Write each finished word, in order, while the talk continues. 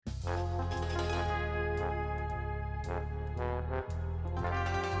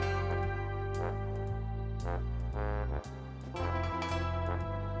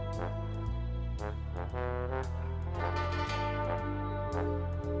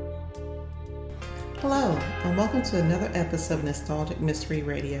Hello, and welcome to another episode of Nostalgic Mystery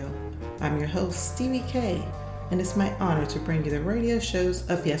Radio. I'm your host, Stevie K, and it's my honor to bring you the radio shows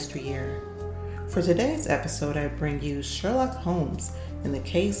of yesteryear. For today's episode, I bring you Sherlock Holmes in the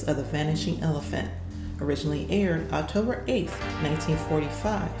Case of the Vanishing Elephant, originally aired October 8,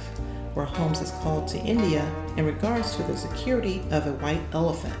 1945, where Holmes is called to India in regards to the security of a white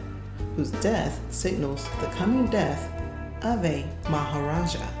elephant, whose death signals the coming death of a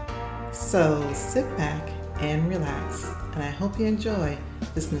Maharaja. So sit back and relax, and I hope you enjoy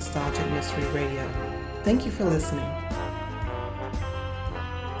this Nostalgic Mystery Radio. Thank you for listening.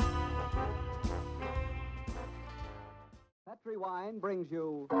 Petri Wine brings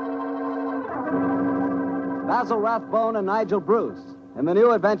you Basil Rathbone and Nigel Bruce in the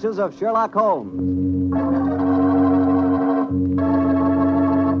new adventures of Sherlock Holmes.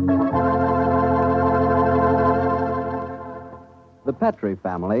 The Petri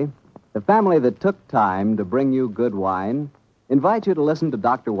family, the family that took time to bring you good wine, invite you to listen to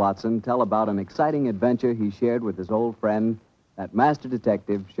Dr. Watson tell about an exciting adventure he shared with his old friend, that master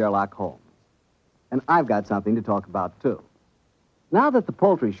detective, Sherlock Holmes. And I've got something to talk about, too. Now that the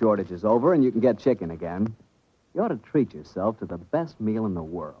poultry shortage is over and you can get chicken again, you ought to treat yourself to the best meal in the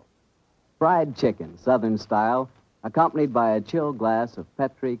world. Fried chicken, Southern style, accompanied by a chill glass of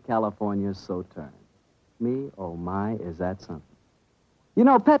Petri, California Sauterne. Me, oh my, is that something. You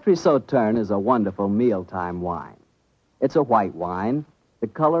know, Petri Sauterne is a wonderful mealtime wine. It's a white wine, the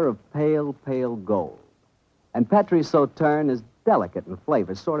color of pale, pale gold. And Petri Sauterne is delicate in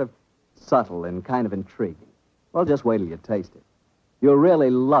flavor, sort of subtle and kind of intriguing. Well, just wait till you taste it. You'll really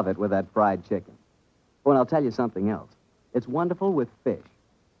love it with that fried chicken. Oh, and I'll tell you something else. It's wonderful with fish.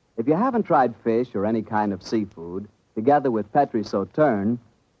 If you haven't tried fish or any kind of seafood, together with Petri Sauterne,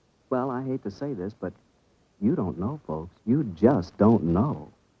 well, I hate to say this, but you don't know, folks. You just don't know.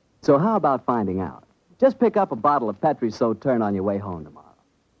 So how about finding out? Just pick up a bottle of Petri Sauterne on your way home tomorrow.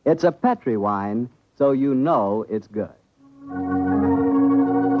 It's a Petri wine, so you know it's good.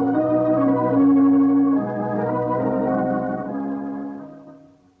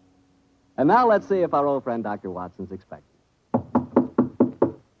 And now let's see if our old friend Dr. Watson's expecting.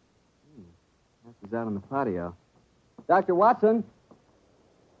 He's out on the patio. Dr. Watson?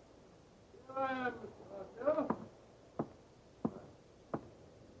 Here I am, Mr. Martell.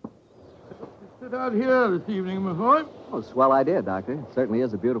 Sit out here this evening, my boy. Oh, swell idea, Doctor. It certainly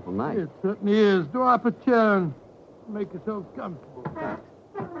is a beautiful night. It certainly is. Draw up a chair and make yourself comfortable.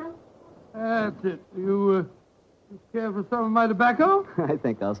 That's it. You care for some of my tobacco? I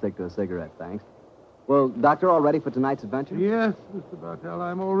think I'll stick to a cigarette, thanks. Well, Doctor, all ready for tonight's adventure? Yes, Mr. Bartell,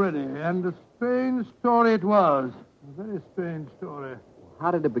 I'm all ready. And a strange story it was. A very strange story.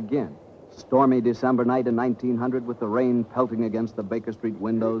 How did it begin? Stormy December night in 1900 with the rain pelting against the Baker Street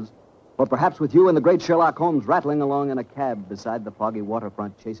windows? Or perhaps with you and the great Sherlock Holmes rattling along in a cab beside the foggy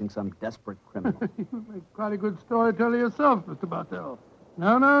waterfront chasing some desperate criminal? You make quite a good storyteller yourself, Mr. Bartell.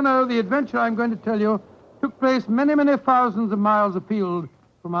 No. The adventure I'm going to tell you took place many, many thousands of miles afield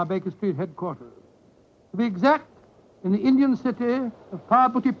from our Baker Street headquarters. To be exact, in the Indian city of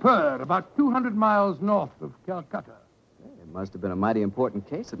Parbutipur, about 200 miles north of Calcutta. It must have been a mighty important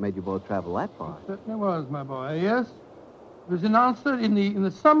case that made you both travel that far. It certainly was, my boy, yes. It was announced in the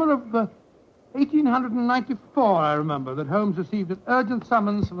summer of 1894, I remember, that Holmes received an urgent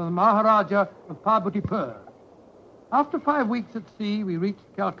summons from the Maharaja of Parbutipur. After 5 weeks at sea, we reached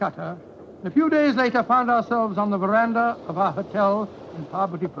Calcutta, and a few days later found ourselves on the veranda of our hotel in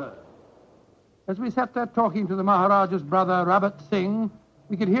Parbutipur. As we sat there talking to the Maharaja's brother, Rabat Singh,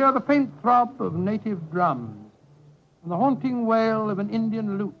 we could hear the faint throb of native drums and the haunting wail of an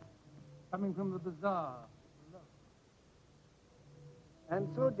Indian lute coming from the bazaar. And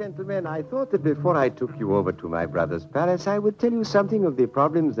so, gentlemen, I thought that before I took you over to my brother's palace, I would tell you something of the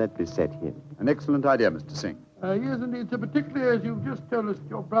problems that beset him. An excellent idea, Mr. Singh. Yes, indeed, sir, particularly as you've just told us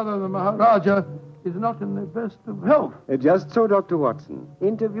your brother, the Maharaja, is not in the best of health. Just so, Dr. Watson.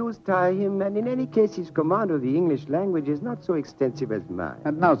 Interviews tire him, and in any case, his command of the English language is not so extensive as mine.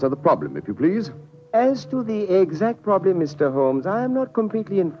 And now, sir, the problem, if you please. As to the exact problem, Mr. Holmes, I am not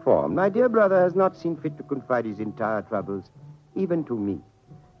completely informed. My dear brother has not seen fit to confide his entire troubles, even to me.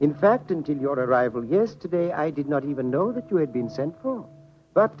 In fact, until your arrival yesterday, I did not even know that you had been sent for.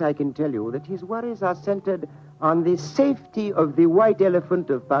 But I can tell you that his worries are centered on the safety of the white elephant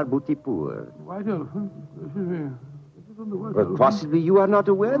of Parbutipur. White elephant? Excuse me. Well, possibly you are not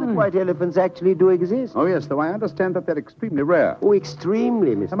aware that white elephants actually do exist. Oh, yes, though I understand that they're extremely rare. Oh,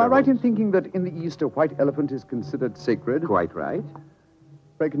 extremely, Mr. Am I right in Holmes? thinking that in the East a white elephant is considered sacred? Quite right.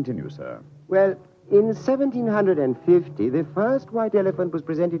 Pray continue, sir. Well, In 1750, the first white elephant was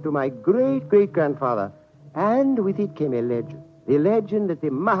presented to my great-great-grandfather, and with it came a legend. The legend that the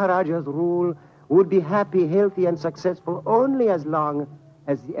Maharaja's rule would be happy, healthy, and successful only as long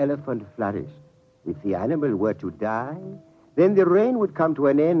as the elephant flourished. If the animal were to die, then the reign would come to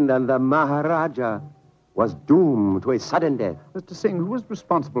an end, and the Maharaja was doomed to a sudden death. Mr. Singh, who was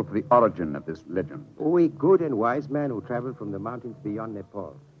responsible for the origin of this legend? Oh, a good and wise man who traveled from the mountains beyond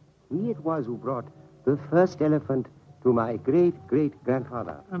Nepal. He it was who brought the first elephant to my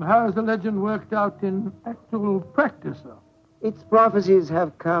great-great-grandfather. And how has the legend worked out in actual practice, sir? Its prophecies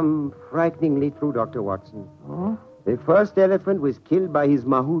have come frighteningly true, Dr. Watson. Oh? The first elephant was killed by his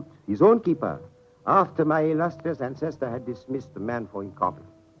mahout, his own keeper, after my illustrious ancestor had dismissed the man for incompetent.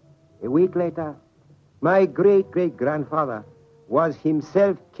 A week later, my great-great-grandfather was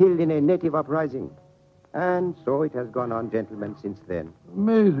himself killed in a native uprising. And so it has gone on, gentlemen, since then.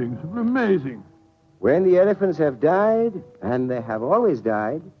 Amazing, amazing. When the elephants have died, and they have always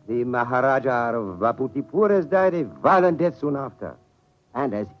died, the Maharaja of Vaputipur has died a violent death soon after.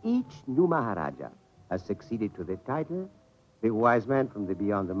 And as each new Maharaja has succeeded to the title, the wise man from the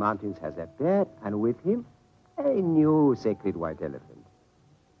beyond the mountains has appeared, and with him, a new sacred white elephant.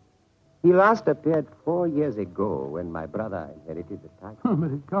 He last appeared 4 years ago when my brother inherited the title.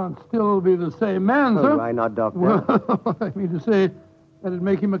 But it can't still be the same man, sir. Why not, Doctor? Well, I mean to say, that'd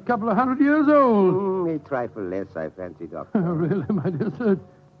make him a couple of 100 years old. A trifle less, I fancy, Doctor. Really, my dear sir, it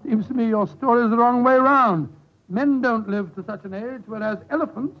seems to me your story's the wrong way round. Men don't live to such an age, whereas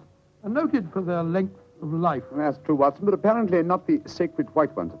elephants are noted for their length of life. That's true, Watson, but apparently not the sacred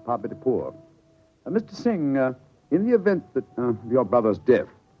white ones of Parbatipur. Mr. Singh, in the event that of your brother's death,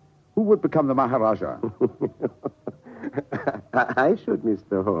 who would become the Maharaja? I should,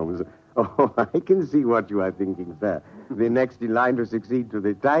 Mr. Holmes. Oh, I can see what you are thinking, sir. The next in line to succeed to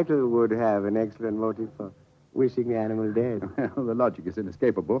the title would have an excellent motive for wishing the animal dead. Well, the logic is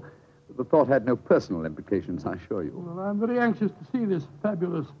inescapable. But the thought had no personal implications, I assure you. Well, I'm very anxious to see this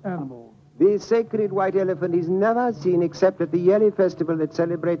fabulous animal. The sacred white elephant is never seen except at the yearly festival that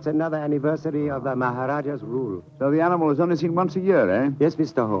celebrates another anniversary of the Maharaja's rule. So the animal is only seen once a year, eh? Yes,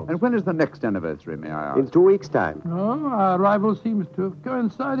 Mr. Holmes. And when is the next anniversary, may I ask? In 2 weeks' time. Oh, our arrival seems to have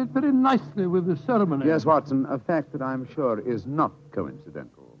coincided very nicely with the ceremony. Yes, Watson, a fact that I'm sure is not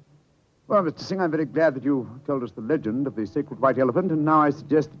coincidental. Well, Mr. Singh, I'm very glad that you told us the legend of the sacred white elephant, and now I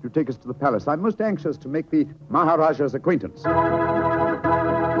suggest that you take us to the palace. I'm most anxious to make the Maharaja's acquaintance.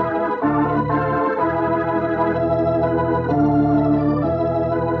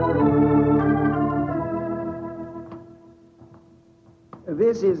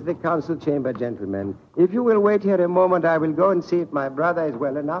 This is the council chamber, gentlemen. If you will wait here a moment, I will go and see if my brother is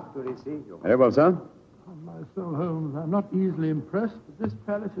well enough to receive you. Very well, sir. On my soul, Holmes, I'm not easily impressed, but this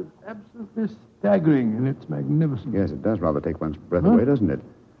palace is absolutely staggering in its magnificence. Yes, it does rather take one's breath away, doesn't it?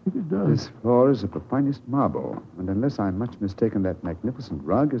 I think it does. This floor is of the finest marble, and unless I'm much mistaken, that magnificent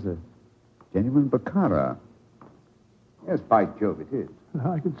rug is a genuine Bokhara. Yes, by Jove, it is.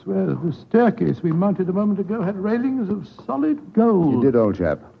 I could swear that the staircase we mounted a moment ago had railings of solid gold. You did, old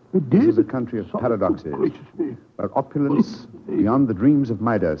chap. It did? This is a country of paradoxes, Oh, gracious me. where opulence beyond the dreams of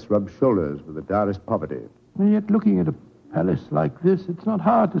Midas rubs shoulders with the direst poverty. And yet, looking at a palace like this, it's not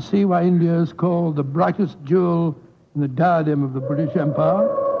hard to see why India is called the brightest jewel in the diadem of the British Empire.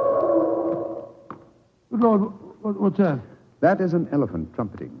 Good Lord, what's that? That is an elephant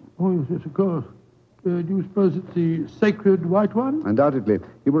trumpeting. Oh, yes, of course. Do you suppose it's the sacred white one? Undoubtedly.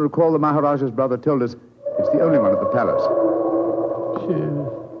 You will recall the Maharaja's brother told us it's the only one at the palace.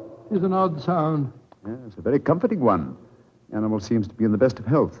 It's an odd sound. Yes, a very comforting one. The animal seems to be in the best of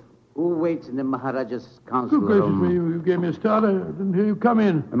health. Who waits in the Maharaja's council Good gracious room? me, you gave me a start. I didn't hear you come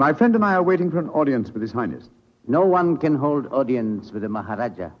in. And my friend and I are waiting for an audience with His Highness. No one can hold audience with the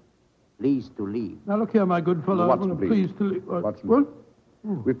Maharaja. Please to leave. Now, look here, my good fellow. Watson, I'm please. pleased to leave. Watson. What?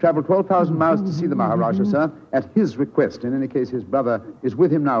 We've traveled 12,000 miles to see the Maharaja, sir, at his request. In any case, his brother is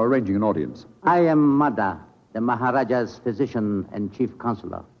with him now arranging an audience. I am Mada, the Maharaja's physician and chief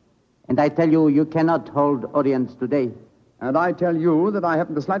counselor. And I tell you, you cannot hold audience today. And I tell you that I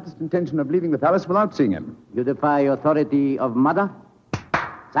haven't the slightest intention of leaving the palace without seeing him. You defy authority of Mada?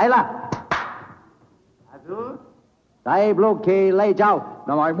 Saila! Azur? Sahib log ke lay jao.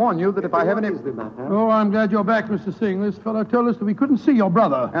 Now, I warn you that if I have any... Oh, I'm glad you're back, Mr. Singh. This fellow told us that we couldn't see your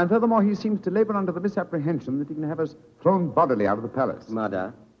brother. And furthermore, he seems to labor under the misapprehension that he can have us thrown bodily out of the palace.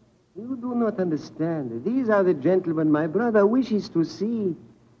 Mother, you do not understand. These are the gentlemen my brother wishes to see.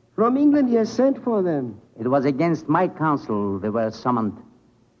 From England he has sent for them. It was against my counsel they were summoned.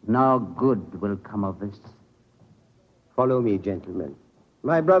 No good will come of this. Follow me, gentlemen.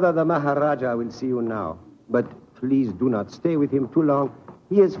 My brother, the Maharaja, will see you now. But please do not stay with him too long.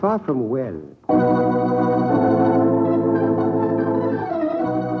 He is far from well.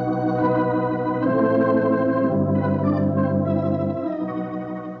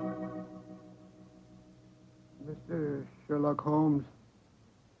 Mr. Sherlock Holmes,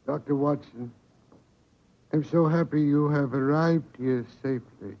 Dr. Watson, I'm so happy you have arrived here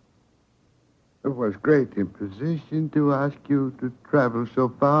safely. It was great imposition to ask you to travel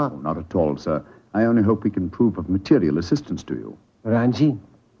so far. Oh, not at all, sir. I only hope we can prove of material assistance to you. Ranji,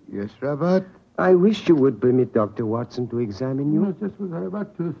 Yes, Rabat? I wish you would permit Dr. Watson to examine you. Just what I was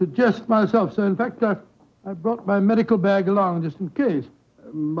about to suggest myself, sir. In fact, I brought my medical bag along just in case.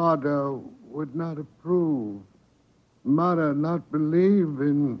 Mother would not approve. Mother not believe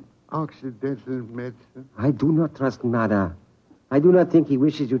in Occidental medicine. I do not trust Mada. I do not think he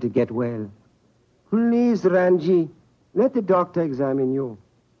wishes you to get well. Please, Ranji, let the doctor examine you.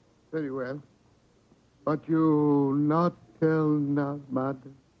 Very well. But you not tell not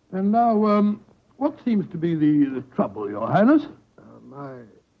Mother. And now, what seems to be the trouble, Your Highness?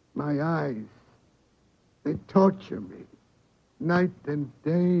 My eyes, they torture me. Night and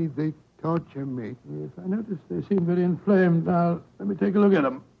day, they torture me. Yes, I notice they seem very inflamed. Now, let me take a look at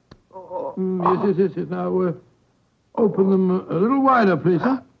them. Yes. Now, open them a little wider, please,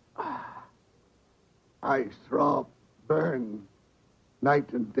 sir. Eyes throb, burn,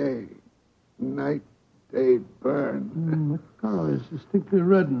 night and day. Night, day, burn. The color is distinctly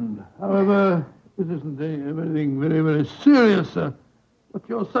reddened. However, this isn't anything very, very serious, sir. What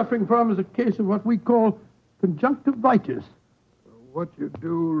you're suffering from is a case of what we call conjunctivitis. What you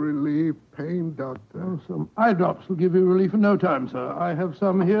do relieve pain, doctor? Oh, some eye drops will give you relief in no time, sir. I have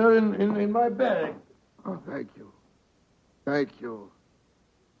some here in my bag. Oh, thank you. Thank you.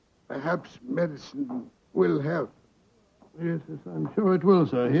 Perhaps medicine will help. Yes, I'm sure it will,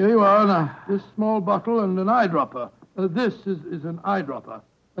 sir. Here you are, now. This small bottle and an eyedropper. This is an eyedropper.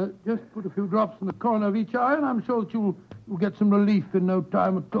 Just put a few drops in the corner of each eye, and I'm sure that you'll get some relief in no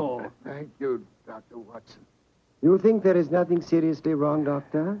time at all. Thank you, Dr. Watson. You think there is nothing seriously wrong,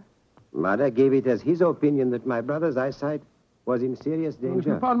 Doctor? Mada gave it as his opinion that my brother's eyesight was in serious If you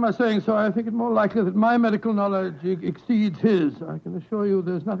danger. pardon my saying so, I think it more likely that my medical knowledge exceeds his. I can assure you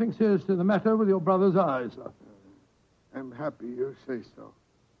there's nothing seriously the matter with your brother's eyes, sir. I'm happy you say so.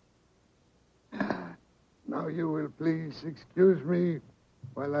 Now you will please excuse me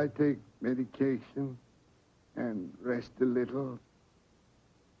while I take medication and rest a little.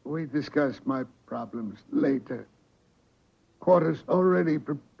 We discuss my problems later. Quarters already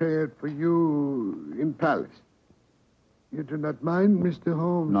prepared for you in palace. You do not mind, Mr.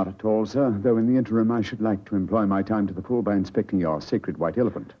 Holmes? Not at all, sir. Though in the interim, I should like to employ my time to the full by inspecting your sacred white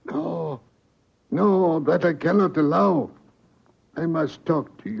elephant. No, that I cannot allow. I must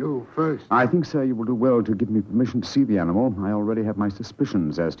talk to you first. I think, sir, you will do well to give me permission to see the animal. I already have my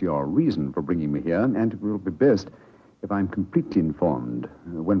suspicions as to your reason for bringing me here, and it will be best if I'm completely informed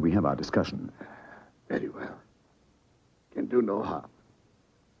when we have our discussion. Very well. Can do no harm.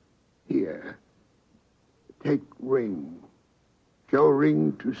 Here. Take ring. Show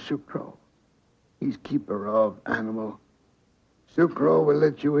ring to Sukro. He's keeper of animal. Sukro will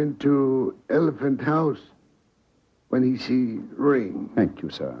let you into elephant house when he see ring. Thank you,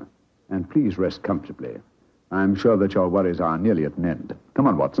 sir. And please rest comfortably. I'm sure that your worries are nearly at an end. Come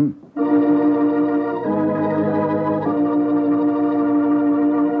on, Watson.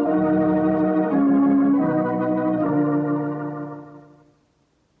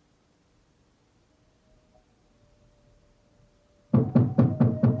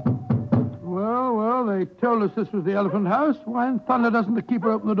 Well, they told us this was the elephant house. Why in thunder doesn't the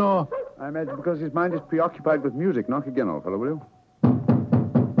keeper open the door? I imagine because his mind is preoccupied with music. Knock again, old fellow, will you?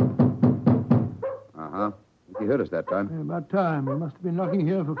 Uh-huh. He heard us that time. Yeah, about time. He must have been knocking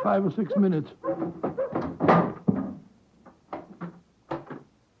here for 5 or 6 minutes.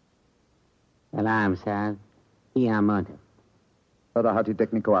 Salam, sir. Iamot. Parahati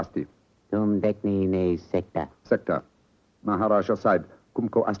Technico Asti. Tum dekni ne sekta. Sector. Maharaja side.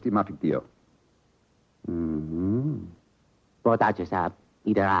 Kumko Asti Mafik Dio. Potato sahab,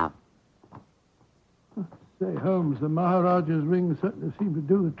 either out. Say, Holmes, the Maharaja's ring certainly seemed to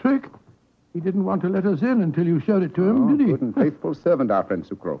do the trick. He didn't want to let us in until you showed it to him, did he? Good and faithful servant, our friend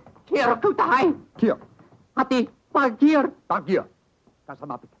Sukro. Kir kutai. Here. Hati, pagkir. Here.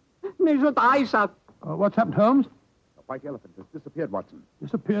 Kasamapik. Nizutai sab. What's happened, Holmes? The white elephant has disappeared, Watson.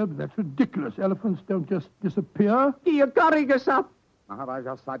 Disappeared? That's ridiculous. Elephants don't just disappear. Kir kariga sab.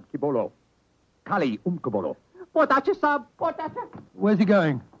 Maharaja side Kibolo. Kali Kibolo. Potato sab. Potato. Where's he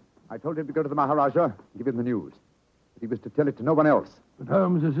going? I told him to go to the Maharaja and give him the news. He was to tell it to no one else. But,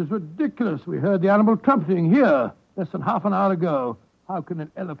 Holmes, this is ridiculous. We heard the animal trumpeting here less than half an hour ago. How can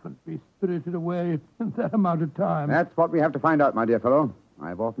an elephant be spirited away in that amount of time? That's what we have to find out, my dear fellow.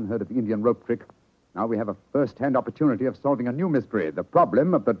 I've often heard of the Indian rope trick. Now we have a first-hand opportunity of solving a new mystery, the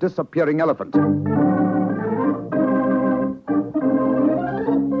problem of the disappearing elephant.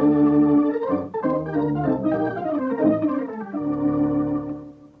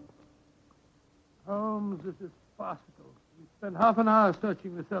 Holmes, this is farcical. We spent half an hour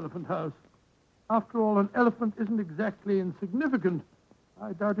searching this elephant house. After all, an elephant isn't exactly insignificant.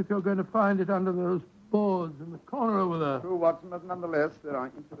 I doubt if you're going to find it under those boards in the corner over there. True, Watson, but nonetheless, there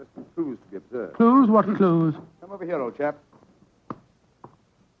are interesting clues to be observed. Clues? What clues? Come over here, old chap.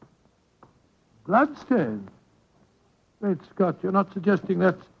 Bloodstains. Great Scott, you're not suggesting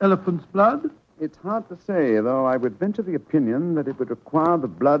that's elephant's blood? It's hard to say, though I would venture the opinion that it would require the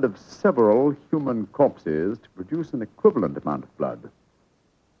blood of several human corpses to produce an equivalent amount of blood.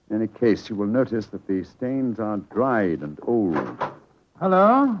 In any case, you will notice that the stains are dried and old.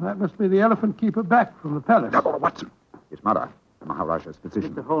 Hello? That must be the elephant keeper back from the palace. Dr. Watson. It's Mother, the Maharaja's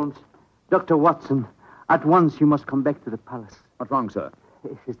physician. Mr. Holmes, Dr. Watson, at once you must come back to the palace. What's wrong, sir?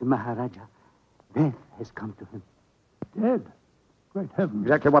 It is the Maharaja. Death has come to him. Dead? Great heavens.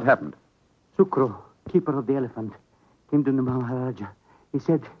 Exactly what happened? Sukro, keeper of the elephant, came to the Maharaja. He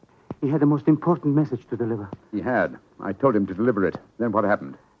said he had a most important message to deliver. He had. I told him to deliver it. Then what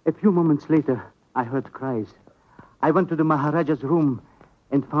happened? A few moments later, I heard cries. I went to the Maharaja's room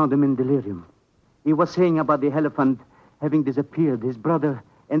and found him in delirium. He was saying about the elephant having disappeared. His brother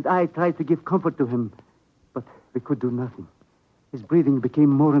and I tried to give comfort to him, but we could do nothing. His breathing became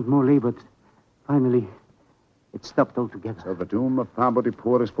more and more labored. Finally, it stopped altogether. So the doom of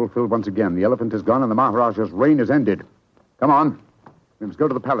Parbotipur is fulfilled once again. The elephant is gone and the Maharaja's reign is ended. Come on. We must go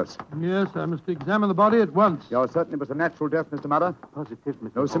to the palace. Yes, I must examine the body at once. You're certain it was a natural death, Mr. Mother? Positive,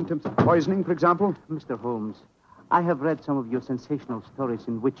 Mr. No Holmes. symptoms of poisoning, for example? Mr. Holmes, I have read some of your sensational stories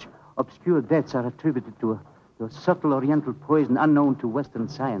in which obscure deaths are attributed to a subtle oriental poison unknown to Western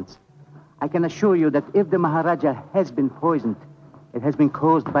science. I can assure you that if the Maharaja has been poisoned, it has been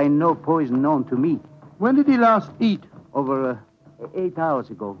caused by no poison known to me. When did he last eat? Over 8 hours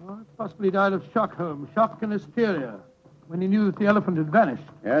ago. Oh, he possibly died of shock, Holmes. Shock and hysteria. When he knew that the elephant had vanished.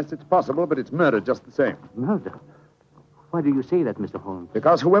 Yes, it's possible, but it's murder just the same. Murder? Why do you say that, Mr. Holmes?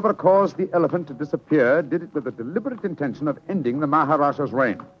 Because whoever caused the elephant to disappear did it with the deliberate intention of ending the Maharaja's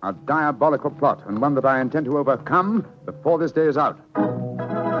reign. A diabolical plot, and one that I intend to overcome before this day is out.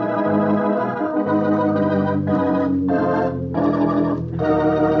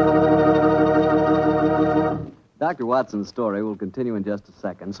 Dr. Watson's story will continue in just a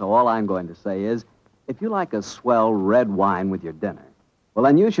second, so all I'm going to say is, if you like a swell red wine with your dinner, well,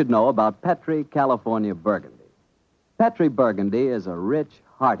 then you should know about Petri California Burgundy. Petri Burgundy is a rich,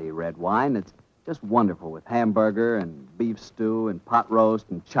 hearty red wine. It's just wonderful with hamburger and beef stew and pot roast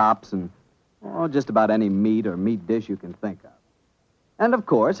and chops and just about any meat or meat dish you can think of. And, of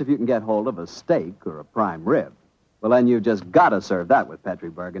course, if you can get hold of a steak or a prime rib, well, then you've just got to serve that with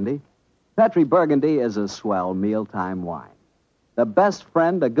Petri Burgundy. Petri Burgundy is a swell mealtime wine. The best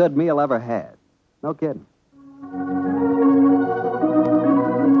friend a good meal ever had. No kidding.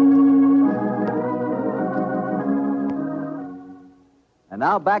 And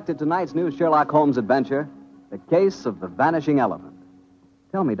now back to tonight's new Sherlock Holmes adventure, The Case of the Vanishing Elephant.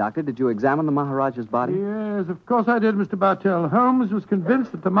 Tell me, Doctor, did you examine the Maharaja's body? Yes, of course I did, Mr. Bartell. Holmes was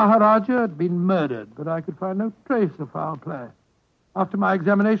convinced that the Maharaja had been murdered, but I could find no trace of foul play. After my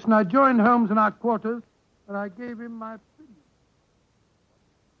examination, I joined Holmes in our quarters, and I gave him my opinion.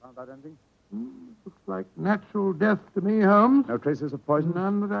 Found out anything? Looks like natural death to me, Holmes. No traces of poison?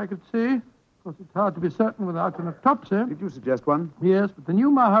 None that I could see. Of course, it's hard to be certain without an autopsy. Did you suggest one? Yes, but the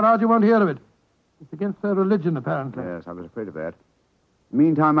new Maharaja won't hear of it. It's against their religion, apparently. Yes, I was afraid of that.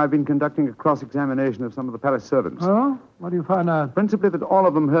 Meantime, I've been conducting a cross-examination of some of the palace servants. Oh? What do you find out? Principally that all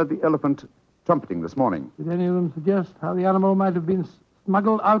of them heard the elephant trumpeting this morning. Did any of them suggest how the animal might have been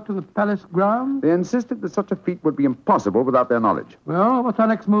smuggled out to the palace grounds? They insisted that such a feat would be impossible without their knowledge. Well, what's our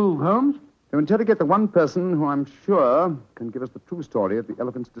next move, Holmes? To interrogate the one person who I'm sure can give us the true story of the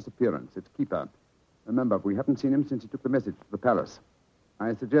elephant's disappearance, its keeper. Remember, we haven't seen him since he took the message to the palace.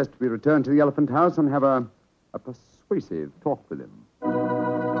 I suggest we return to the elephant house and have a persuasive talk with him.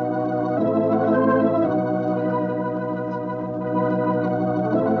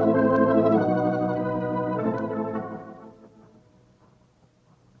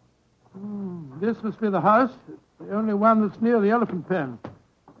 This must be the house. It's the only one that's near the elephant pen.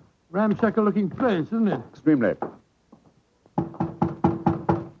 Ramshackle-looking place, isn't it? Extremely.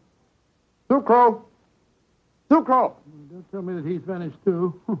 Sukro! Sucro! Don't tell me that he's vanished,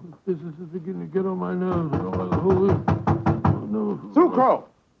 too. This is beginning to get on my nerves. No. Sucro!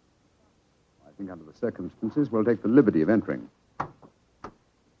 I think under the circumstances, we'll take the liberty of entering.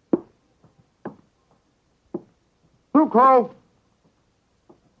 Sucro!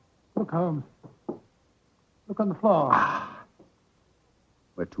 Look, Holmes. Look on the floor.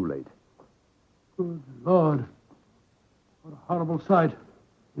 We're too late. Good Lord. What a horrible sight.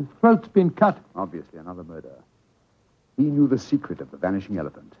 His throat's been cut. Obviously, another murder. He knew the secret of the vanishing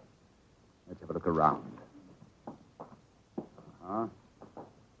elephant. Let's have a look around.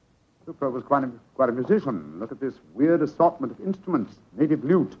 Sucro was quite a musician. Look at this weird assortment of instruments. Native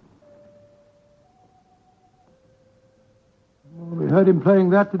lute. We heard him playing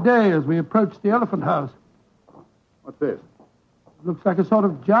that today as we approached the elephant house. What's this? Looks like a sort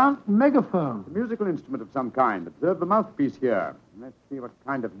of giant megaphone. A musical instrument of some kind. Observe the mouthpiece here. Let's see what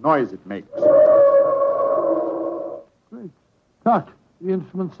kind of noise it makes. Great Scott, the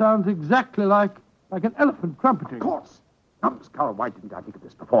instrument sounds exactly like an elephant trumpeting. Of course. Numbs, Carl, why didn't I think of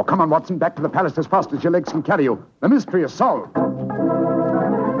this before? Come on, Watson, back to the palace as fast as your legs can carry you. The mystery is solved.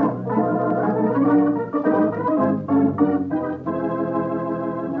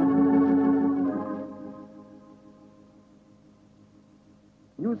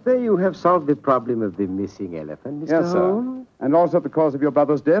 You say you have solved the problem of the missing elephant, Mr. Yes, sir. Holmes? And also the cause of your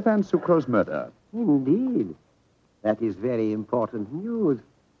brother's death and Sucro's murder. Indeed. That is very important news.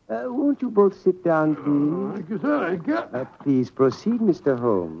 Won't you both sit down, please? Thank you, sir. Thank you. Please proceed, Mr.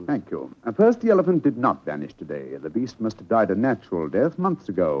 Holmes. Thank you. First, the elephant did not vanish today. The beast must have died a natural death months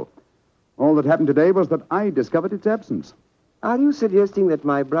ago. All that happened today was that I discovered its absence. Are you suggesting that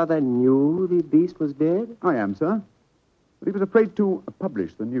my brother knew the beast was dead? I am, sir. But he was afraid to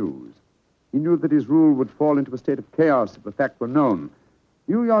publish the news. He knew that his rule would fall into a state of chaos if the fact were known.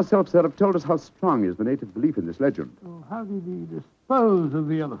 You yourself, sir, have told us how strong is the native belief in this legend. So how did he dispose of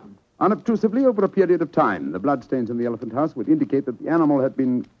the elephant? Unobtrusively over a period of time. The bloodstains in the elephant house would indicate that the animal had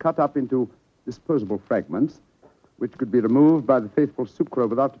been cut up into disposable fragments, which could be removed by the faithful Sucro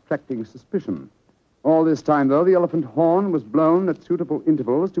without attracting suspicion. All this time, though, the elephant horn was blown at suitable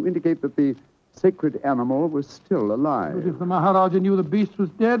intervals to indicate that the sacred animal was still alive. But if the Maharaja knew the beast was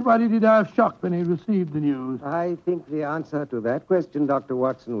dead, why did he die of shock when he received the news? I think the answer to that question, Dr.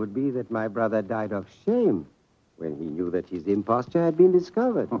 Watson, would be that my brother died of shame when he knew that his imposture had been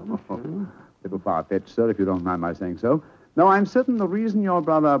discovered. Little far-fetched, sir, if you don't mind my saying so. No, I'm certain the reason your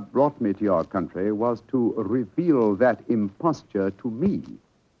brother brought me to your country was to reveal that imposture to me.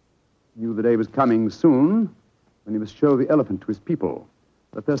 He knew the day was coming soon when he must show the elephant to his people.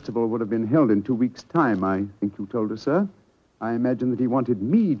 The festival would have been held in 2 weeks' time, I think you told us, sir. I imagine that he wanted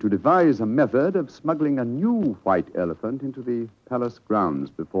me to devise a method of smuggling a new white elephant into the palace grounds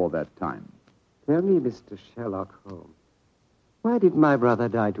before that time. Tell me, Mr. Sherlock Holmes, why did my brother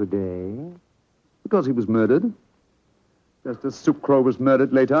die today? Because he was murdered. Just as Sucro was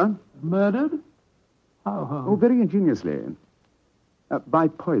murdered later. Murdered? How? Oh, very ingeniously. By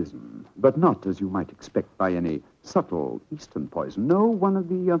poison, but not, as you might expect, by any subtle Eastern poison. No, one of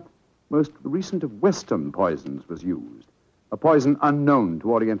the most recent of Western poisons was used. A poison unknown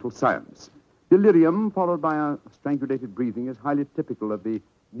to Oriental science. Delirium, followed by a strangulated breathing, is highly typical of the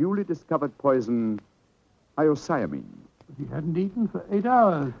newly discovered poison hyoscyamine. He hadn't eaten for 8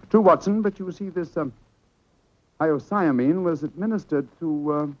 hours. True, Watson, but you see, this hyoscyamine was administered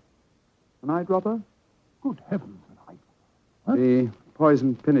through an eyedropper. Good heavens, an eyedropper. The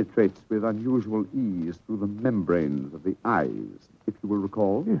poison penetrates with unusual ease through the membranes of the eyes, if you will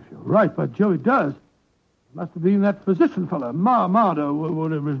recall. Yes, you're right, by Joe, it does. It must have been that physician fellow, Mardo,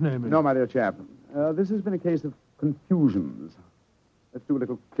 whatever his name is. No, my dear chap. This has been a case of confusions. Let's do a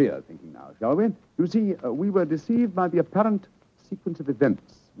little clear thinking now, shall we? You see, we were deceived by the apparent sequence of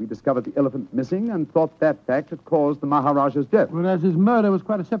events. We discovered the elephant missing and thought that fact had caused the Maharaja's death. Whereas his murder was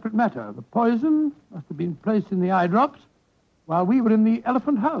quite a separate matter. The poison must have been placed in the eye drops while we were in the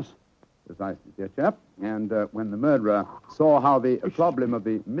elephant house. Precisely, dear chap. And when the murderer saw how the problem of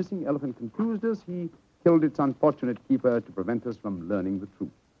the missing elephant confused us, he killed its unfortunate keeper to prevent us from learning the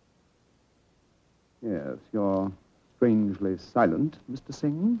truth. Yes, you're strangely silent, Mr.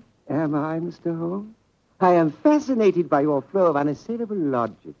 Singh. Am I, Mr. Holmes? I am fascinated by your flow of unassailable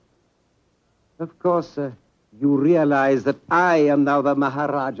logic. Of course, you realize that I am now the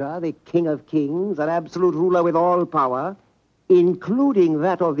Maharaja, the King of Kings, an absolute ruler with all power, including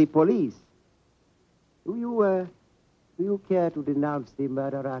that of the police. Do you care to denounce the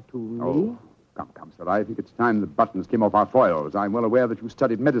murderer to me? Oh, come, sir. I think it's time the buttons came off our foils. I'm well aware that you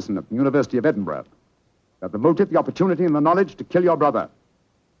studied medicine at the University of Edinburgh. You have the motive, the opportunity, and the knowledge to kill your brother.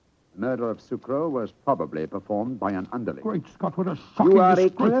 The murder of Sucro was probably performed by an underling. Great Scott, what a shocking You are a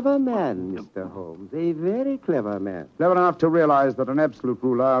disgrace. clever man, Mr. Holmes. A very clever man. Clever enough to realize that an absolute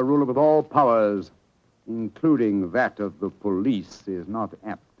ruler, a ruler with all powers, including that of the police, is not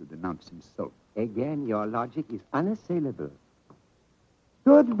apt to denounce himself. Again, your logic is unassailable.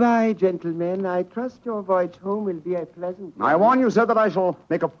 Goodbye, gentlemen. I trust your voyage home will be a pleasant one. I warn you, sir, that I shall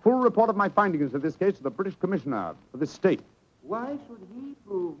make a full report of my findings in this case to the British Commissioner for this state. Why should he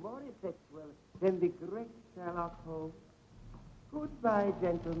prove more effectual than the great Sherlock Holmes? Goodbye,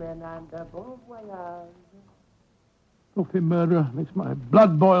 gentlemen, and bon voyage. Filthy murderer. Makes my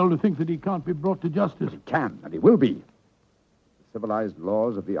blood boil to think that he can't be brought to justice. He can, and he will be. The civilized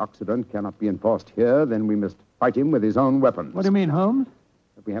laws of the Occident cannot be enforced here, then we must fight him with his own weapons. What do you mean, Holmes?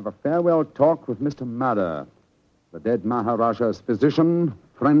 That we have a farewell talk with Mr. Madder, the dead Maharaja's physician,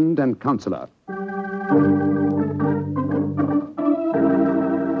 friend, and counselor.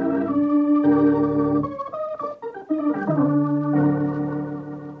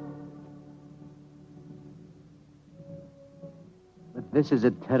 But this is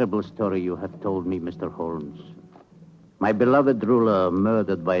a terrible story you have told me, Mr. Holmes. My beloved ruler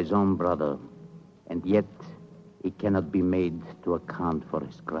murdered by his own brother, and yet he cannot be made to account for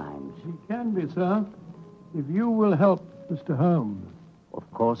his crimes. He can be, sir, if you will help Mr. Holmes. Of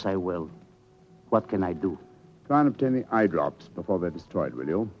course I will. What can I do? Try and obtain the eye drops before they're destroyed, will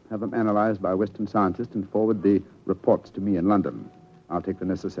you? Have them analyzed by a Western scientist and forward the reports to me in London. I'll take the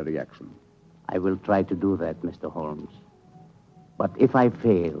necessary action. I will try to do that, Mr. Holmes. But if I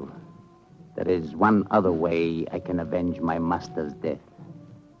fail, there is one other way I can avenge my master's death.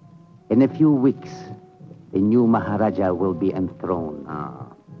 In a few weeks, the new Maharaja will be enthroned.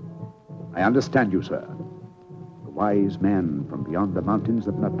 I understand you, sir. The wise man from beyond the mountains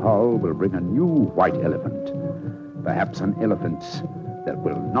of Nepal will bring a new white elephant. Perhaps an elephant that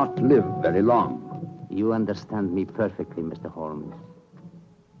will not live very long. You understand me perfectly, Mr. Holmes.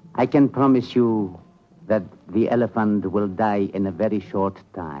 I can promise you that the elephant will die in a very short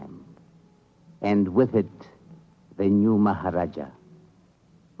time. And with it, the new Maharaja,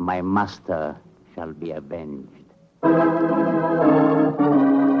 my master, shall be avenged.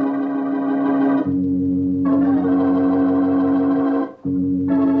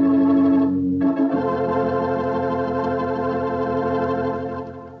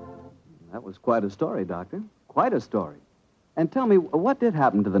 That was quite a story, Doctor. Quite a story. And tell me, what did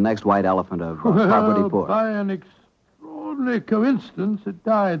happen to the next white elephant of Parvati-Pur? By an extraordinary coincidence, it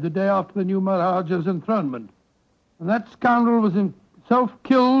died the day after the new Maharaja's enthronement. And that scoundrel was himself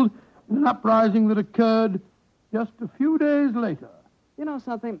killed in an uprising that occurred just a few days later. You know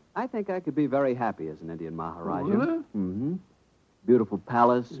something? I think I could be very happy as an Indian Maharaja. Oh, really? Mm-hmm. Beautiful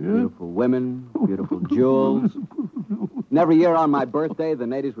palace, beautiful women, beautiful jewels. And every year on my birthday, the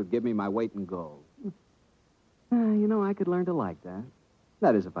natives would give me my weight in gold. You know, I could learn to like that.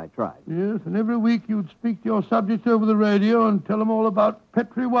 That is, if I tried. Yes, and every week you'd speak to your subjects over the radio and tell them all about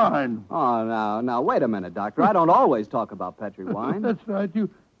Petri wine. Oh, now, wait a minute, Doctor. I don't always talk about Petri wine. That's right. You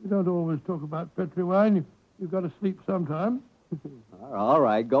don't always talk about Petri wine. You've got to sleep sometime. All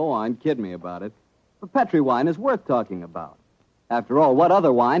right, go on. Kid me about it. But Petri wine is worth talking about. After all, what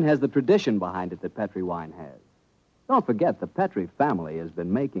other wine has the tradition behind it that Petri wine has? Don't forget, the Petri family has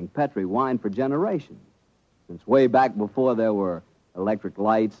been making Petri wine for generations. Since way back before there were electric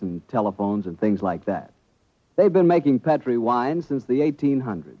lights and telephones and things like that. They've been making Petri wine since the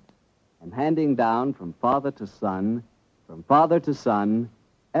 1800s and handing down from father to son,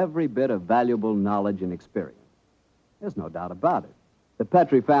 every bit of valuable knowledge and experience. There's no doubt about it. The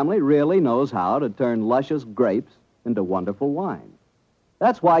Petri family really knows how to turn luscious grapes into wonderful wine.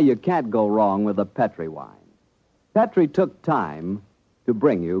 That's why you can't go wrong with a Petri wine. Petri took time to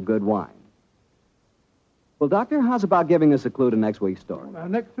bring you good wine. Well, Doctor, how's about giving us a clue to next week's story? Now,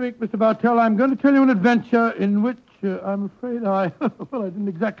 next week, Mr. Bartell, I'm going to tell you an adventure in which I'm afraid I didn't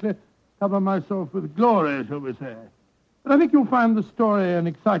exactly cover myself with glory, shall we say. But I think you'll find the story an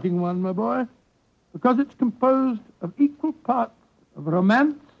exciting one, my boy, because it's composed of equal parts of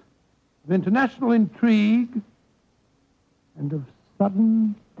romance, of international intrigue, and of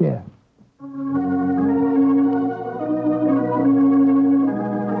sudden death.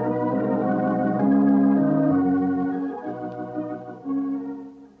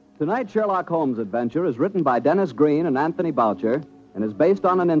 Tonight's Sherlock Holmes adventure is written by Dennis Green and Anthony Boucher and is based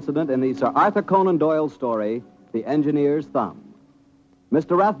on an incident in the Sir Arthur Conan Doyle story, The Engineer's Thumb.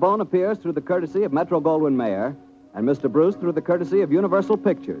 Mr. Rathbone appears through the courtesy of Metro-Goldwyn-Mayer and Mr. Bruce through the courtesy of Universal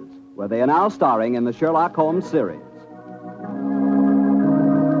Pictures, where they are now starring in the Sherlock Holmes series.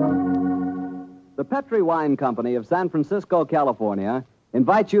 The Petri Wine Company of San Francisco, California,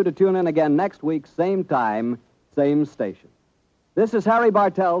 invite you to tune in again next week, same time, same station. This is Harry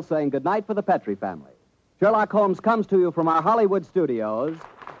Bartell saying goodnight for the Petrie family. Sherlock Holmes comes to you from our Hollywood studios.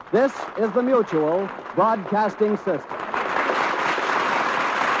 This is the Mutual Broadcasting System.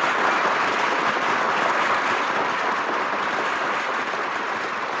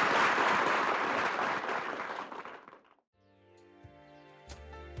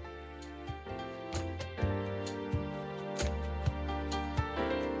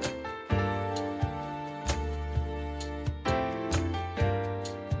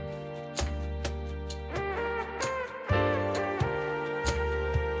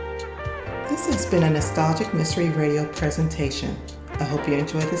 This has been a Nostalgic Mystery Radio presentation. I hope you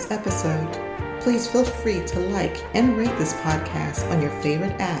enjoyed this episode. Please feel free to like and rate this podcast on your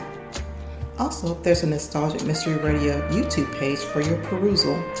favorite app. Also, there's a Nostalgic Mystery Radio YouTube page for your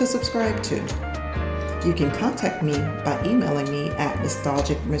perusal to subscribe to. You can contact me by emailing me at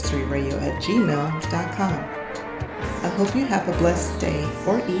nostalgicmysteryradio@gmail.com. I hope you have a blessed day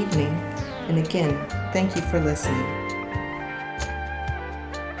or evening. And again, thank you for listening.